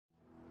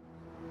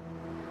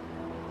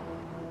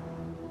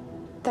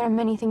There are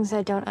many things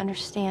I don't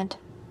understand.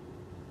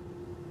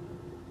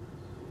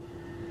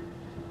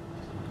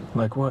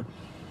 Like what?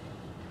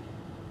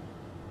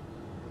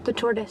 The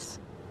tortoise.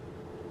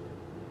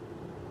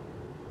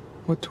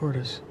 What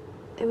tortoise?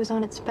 It was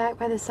on its back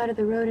by the side of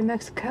the road in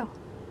Mexico.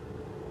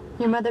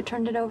 Your mother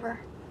turned it over.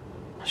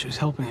 She was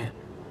helping it.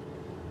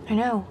 I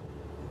know.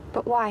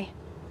 But why?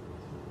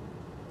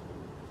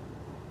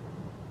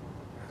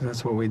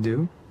 That's what we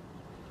do.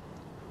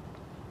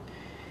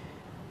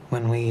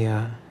 When we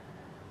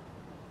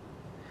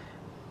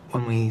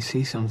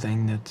see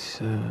something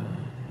that's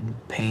in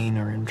pain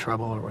or in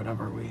trouble or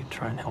whatever, we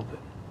try and help it.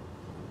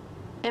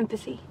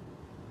 Empathy.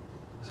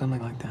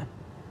 Something like that.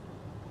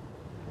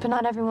 But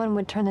not everyone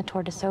would turn the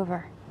tortoise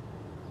over.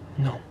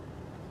 No.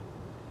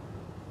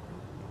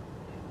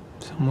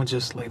 Some would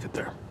just leave it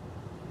there.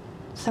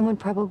 Some would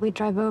probably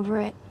drive over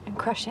it and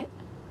crush it.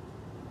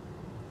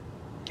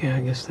 Yeah,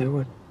 I guess they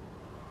would.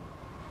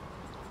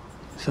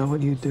 Is that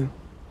what you'd do?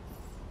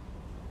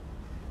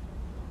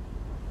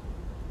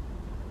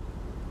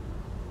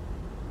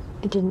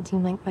 It didn't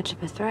seem like much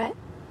of a threat.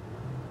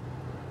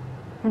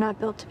 We're not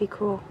built to be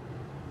cruel.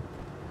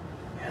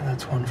 Yeah,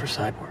 that's one for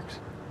cyborgs.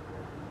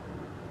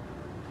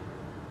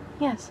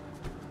 Yes.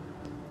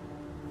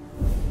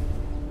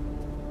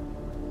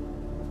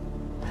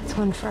 That's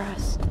one for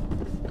us.